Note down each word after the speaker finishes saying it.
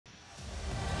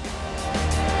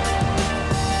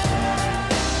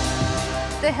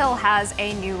The Hill has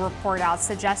a new report out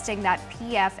suggesting that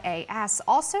PFAS,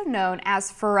 also known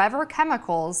as forever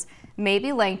chemicals, may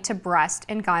be linked to breast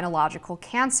and gynecological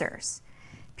cancers.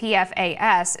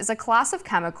 PFAS is a class of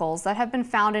chemicals that have been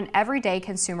found in everyday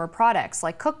consumer products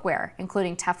like cookware,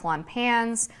 including Teflon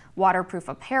pans, waterproof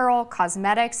apparel,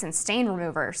 cosmetics, and stain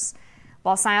removers.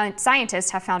 While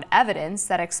scientists have found evidence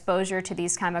that exposure to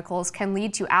these chemicals can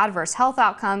lead to adverse health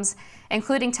outcomes,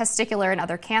 including testicular and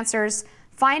other cancers,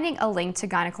 finding a link to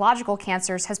gynecological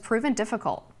cancers has proven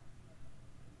difficult.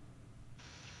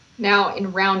 Now,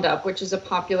 in RoundUp, which is a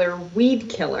popular weed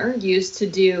killer used to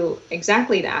do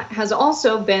exactly that, has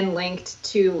also been linked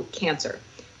to cancer.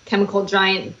 Chemical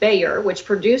giant Bayer, which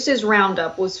produces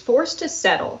RoundUp, was forced to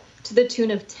settle to the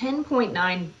tune of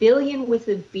 $10.9 billion with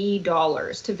a B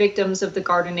dollars to victims of the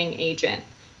gardening agent.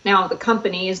 Now, the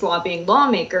company is lobbying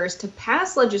lawmakers to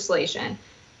pass legislation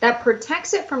that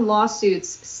protects it from lawsuits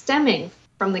stemming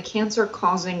from the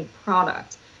cancer-causing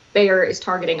product. Bayer is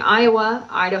targeting Iowa,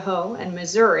 Idaho, and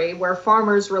Missouri, where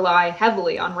farmers rely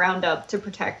heavily on RoundUp to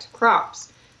protect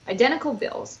crops. Identical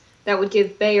bills that would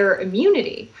give Bayer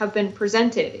immunity have been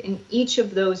presented in each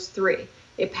of those three.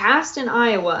 It passed in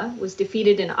Iowa, was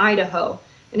defeated in Idaho,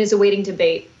 and is awaiting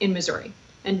debate in Missouri.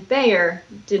 And Bayer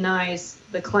denies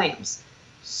the claims.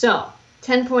 So,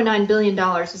 $10.9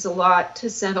 billion is a lot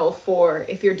to settle for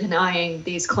if you're denying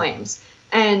these claims.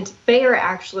 And Bayer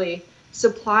actually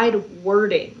supplied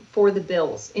wording for the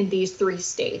bills in these three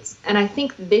states. And I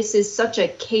think this is such a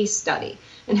case study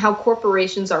in how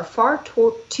corporations are far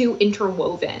too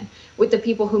interwoven with the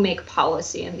people who make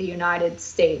policy in the United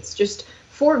States, just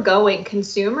foregoing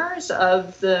consumers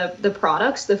of the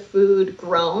products, the food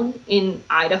grown in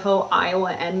Idaho,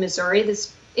 Iowa, and Missouri.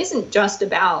 This isn't just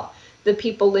about the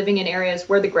people living in areas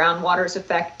where the groundwater is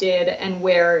affected and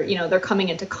where, they're coming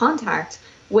into contact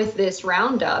with this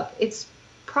RoundUp. It's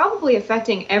probably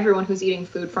affecting everyone who's eating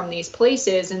food from these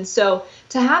places. And so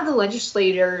to have the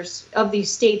legislators of these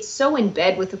states so in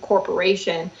bed with the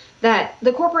corporation that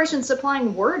the corporation's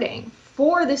supplying wording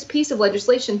for this piece of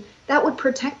legislation that would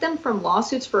protect them from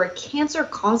lawsuits for a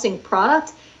cancer-causing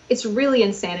product, it's really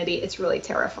insanity. It's really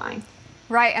terrifying.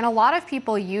 Right, and a lot of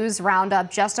people use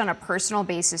RoundUp just on a personal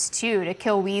basis too, to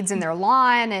kill weeds in their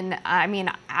lawn. And I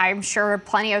mean, I'm sure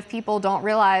plenty of people don't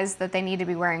realize that they need to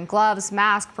be wearing gloves,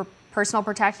 masks, personal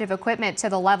protective equipment to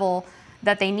the level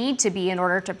that they need to be in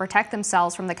order to protect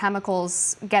themselves from the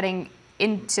chemicals getting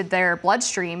into their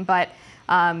bloodstream. But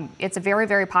it's a very,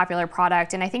 very popular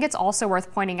product. And I think it's also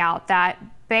worth pointing out that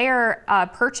Bayer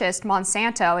purchased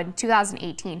Monsanto in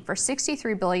 2018 for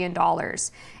 $63 billion.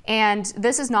 And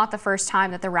this is not the first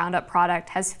time that the RoundUp product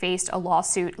has faced a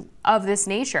lawsuit of this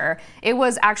nature. It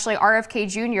was actually RFK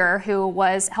Jr. who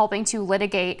was helping to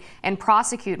litigate and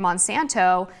prosecute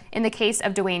Monsanto in the case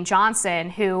of Dwayne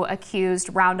Johnson, who accused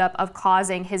RoundUp of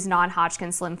causing his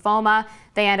non-Hodgkin's lymphoma.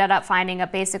 They ended up finding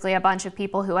basically a bunch of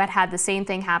people who had the same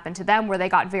thing happen to them, where they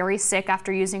got very sick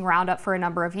after using RoundUp for a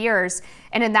number of years.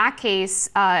 And in that case,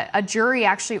 a jury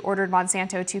actually ordered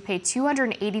Monsanto to pay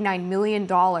 $289 million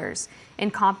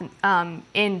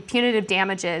in punitive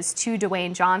damages to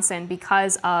Dwayne Johnson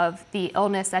because of the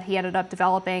illness that he ended up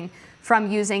developing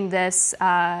from using this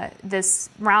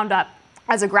RoundUp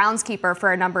as a groundskeeper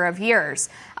for a number of years.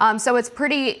 So it's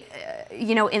pretty,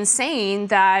 insane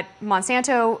that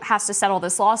Monsanto has to settle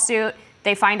this lawsuit.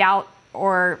 They find out,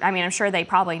 I'm sure they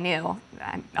probably knew,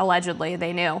 allegedly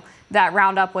they knew, that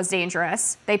RoundUp was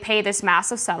dangerous. They pay this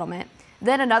massive settlement.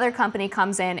 Then another company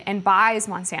comes in and buys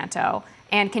Monsanto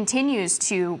and continues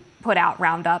to put out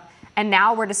RoundUp. And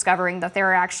now we're discovering that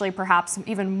there are actually perhaps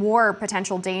even more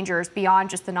potential dangers beyond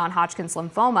just the non-Hodgkin's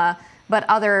lymphoma, but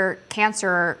other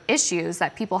cancer issues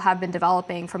that people have been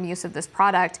developing from use of this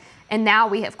product. And now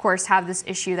we, of course, have this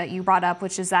issue that you brought up,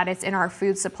 which is that it's in our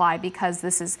food supply because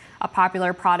this is a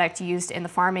popular product used in the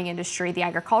farming industry, the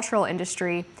agricultural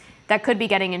industry, that could be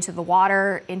getting into the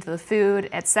water, into the food,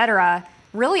 etc.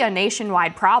 Really a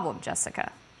nationwide problem,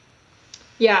 Jessica.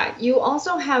 Yeah, you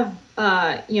also have,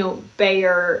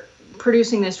 Bayer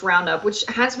producing this RoundUp, which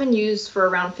has been used for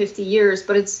around 50 years,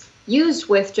 but it's used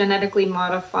with genetically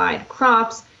modified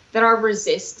crops that are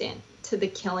resistant to the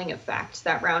killing effect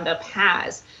that RoundUp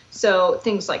has. So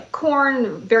things like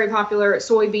corn, very popular,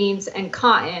 soybeans, and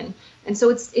cotton. And so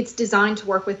it's designed to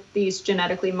work with these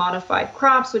genetically modified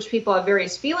crops, which people have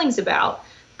various feelings about.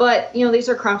 But, these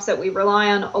are crops that we rely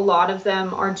on. A lot of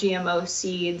them are GMO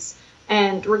seeds.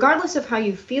 And regardless of how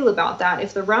you feel about that,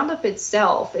 if the RoundUp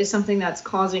itself is something that's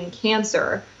causing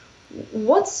cancer,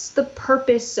 what's the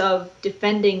purpose of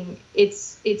defending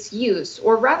its use?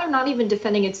 Or rather, not even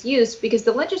defending its use, because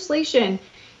the legislation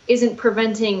isn't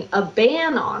preventing a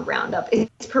ban on Roundup.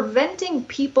 It's preventing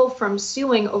people from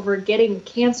suing over getting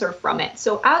cancer from it.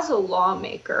 So as a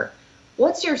lawmaker,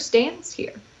 what's your stance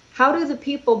here? How do the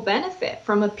people benefit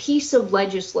from a piece of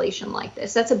legislation like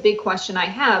this? That's a big question I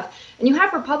have. And you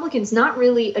have Republicans not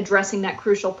really addressing that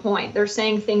crucial point. They're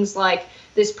saying things like,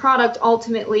 this product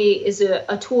ultimately is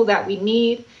a tool that we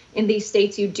need. In these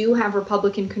states, you do have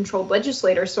Republican-controlled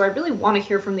legislators. So I really want to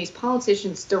hear from these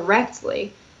politicians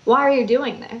directly. Why are you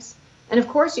doing this? And of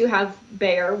course, you have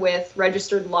Bayer with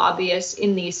registered lobbyists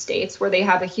in these states where they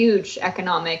have a huge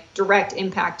economic direct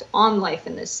impact on life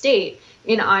in this state,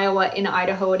 in Iowa, in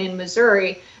Idaho, and in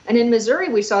Missouri. And in Missouri,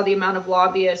 we saw the amount of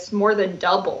lobbyists more than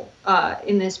double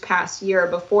in this past year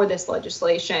before this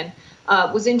legislation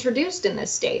was introduced in the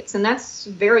states. And that's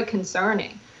very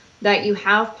concerning that you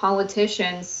have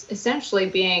politicians essentially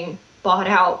being bought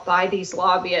out by these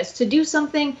lobbyists to do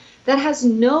something that has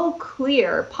no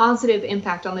clear positive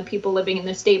impact on the people living in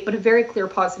the state, but a very clear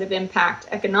positive impact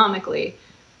economically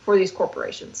for these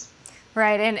corporations.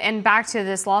 Right. And back to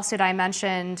this lawsuit I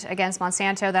mentioned against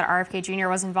Monsanto that RFK Jr.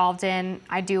 was involved in,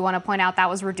 I do want to point out that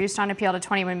was reduced on appeal to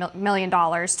 $21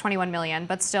 million,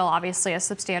 but still obviously a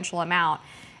substantial amount.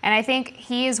 And I think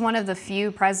he is one of the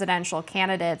few presidential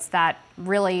candidates that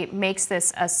really makes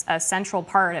this a central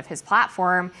part of his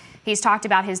platform. He's talked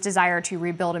about his desire to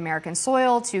rebuild American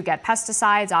soil, to get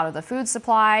pesticides out of the food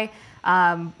supply.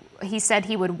 He said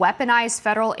he would weaponize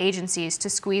federal agencies to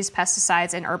squeeze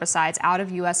pesticides and herbicides out of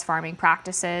U.S. farming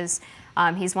practices.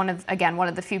 He's one of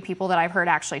the few people that I've heard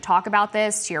actually talk about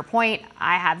this. To your point,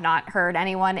 I have not heard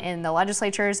anyone in the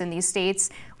legislatures in these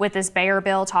states with this Bayer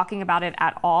bill talking about it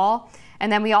at all.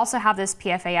 And then we also have this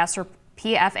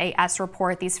PFAS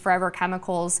report, these forever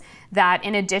chemicals that,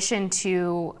 in addition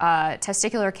to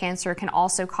testicular cancer, can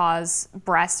also cause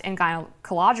breast and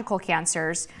gynecological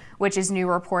cancers, which is new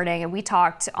reporting. And we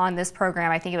talked on this program,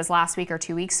 I think it was last week or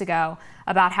 2 weeks ago,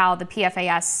 about how the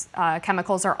PFAS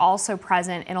chemicals are also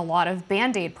present in a lot of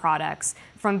Band-Aid products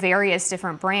from various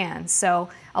different brands. So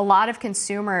a lot of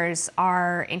consumers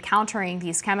are encountering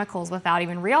these chemicals without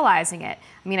even realizing it.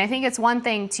 I mean, I think it's one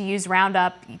thing to use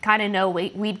Roundup. You kind of know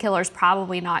weed killer's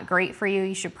probably not great for you.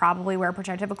 You should probably wear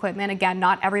protective equipment. Again,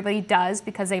 not everybody does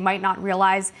because they might not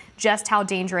realize just how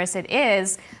dangerous it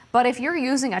is. But if you're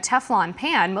using a Teflon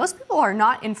pan, most people are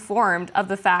not informed of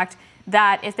the fact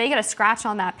that if they get a scratch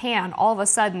on that pan, all of a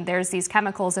sudden there's these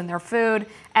chemicals in their food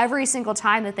every single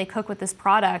time that they cook with this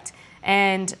product.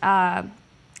 And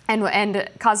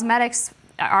cosmetics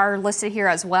are listed here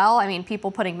as well. I mean,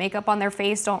 people putting makeup on their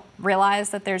face don't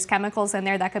realize that there's chemicals in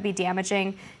there that could be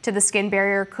damaging to the skin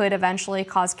barrier, could eventually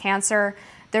cause cancer.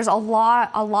 There's a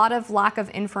lot of lack of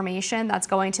information that's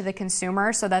going to the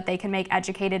consumer so that they can make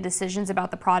educated decisions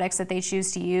about the products that they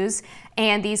choose to use.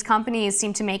 And these companies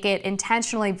seem to make it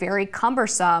intentionally very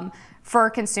cumbersome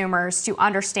for consumers to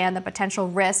understand the potential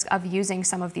risk of using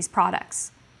some of these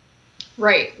products.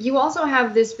 Right. You also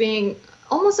have this being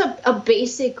almost a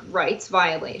basic rights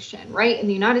violation, right? In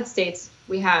the United States,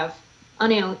 we have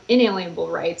inalienable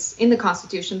rights in the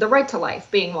Constitution, the right to life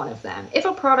being one of them. If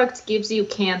a product gives you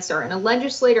cancer and a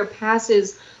legislator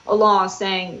passes a law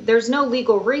saying there's no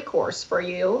legal recourse for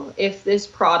you if this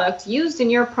product used in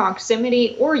your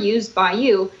proximity or used by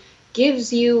you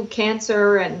gives you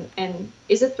cancer and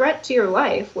is a threat to your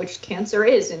life, which cancer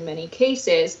is in many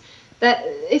cases, that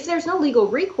if there's no legal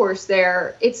recourse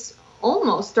there, it's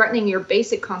almost threatening your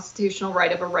basic constitutional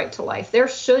right of a right to life. There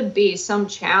should be some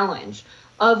challenge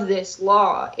of this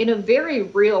law in a very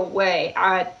real way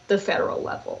at the federal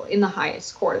level, in the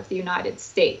highest court of the United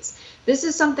States. This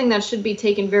is something that should be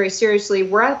taken very seriously.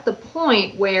 We're at the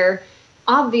point where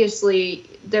obviously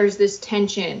there's this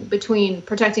tension between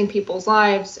protecting people's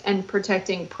lives and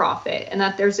protecting profit, and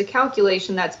that there's a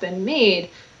calculation that's been made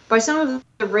by some of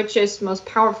the richest, most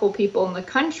powerful people in the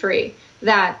country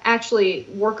that actually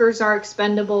workers are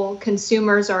expendable,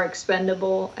 consumers are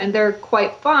expendable, and they're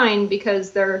quite fine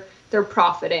because they're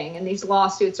profiting. And these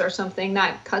lawsuits are something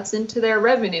that cuts into their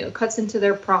revenue, cuts into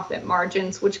their profit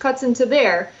margins, which cuts into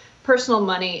their personal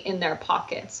money in their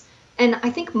pockets. And I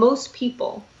think most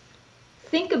people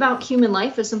think about human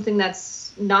life as something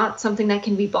that's not something that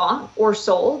can be bought or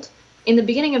sold. In the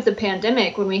beginning of the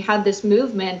pandemic, when we had this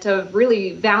movement of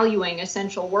really valuing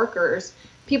essential workers,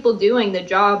 people doing the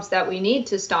jobs that we need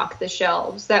to stock the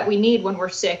shelves, that we need when we're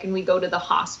sick and we go to the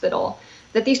hospital,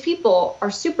 that these people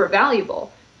are super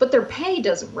valuable, but their pay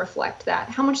doesn't reflect that.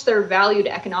 How much they're valued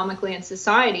economically in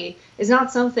society is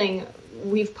not something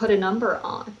we've put a number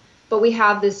on, but we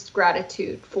have this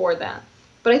gratitude for them.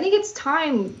 But I think it's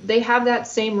time they have that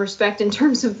same respect in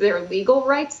terms of their legal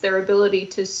rights, their ability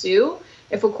to sue,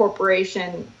 if a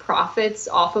corporation profits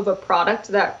off of a product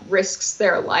that risks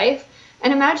their life.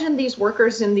 And imagine these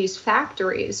workers in these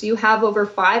factories. You have over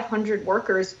 500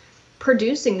 workers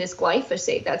producing this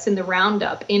glyphosate that's in the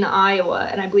Roundup in Iowa,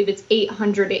 and I believe it's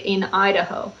 800 in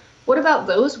Idaho. What about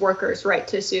those workers' right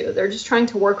to sue? They're just trying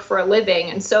to work for a living.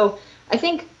 And so I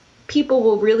think people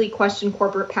will really question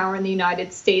corporate power in the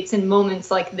United States in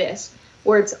moments like this,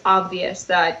 where it's obvious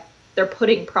that they're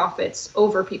putting profits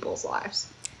over people's lives.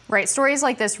 Right. Stories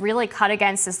like this really cut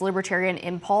against this libertarian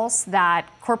impulse that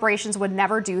corporations would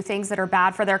never do things that are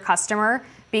bad for their customer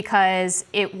because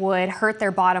it would hurt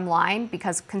their bottom line,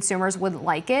 because consumers wouldn't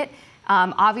like it.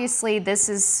 Obviously, this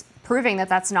is proving that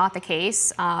that's not the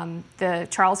case. The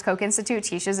Charles Koch Institute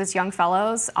teaches its young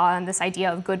fellows on this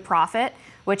idea of good profit,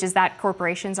 which is that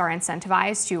corporations are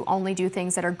incentivized to only do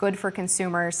things that are good for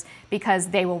consumers because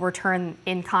they will return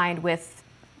in kind with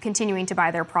continuing to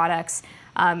buy their products.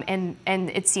 And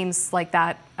it seems like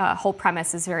that whole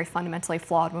premise is very fundamentally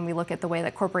flawed when we look at the way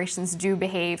that corporations do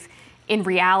behave in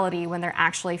reality when they're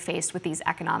actually faced with these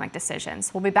economic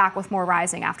decisions. We'll be back with more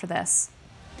Rising after this.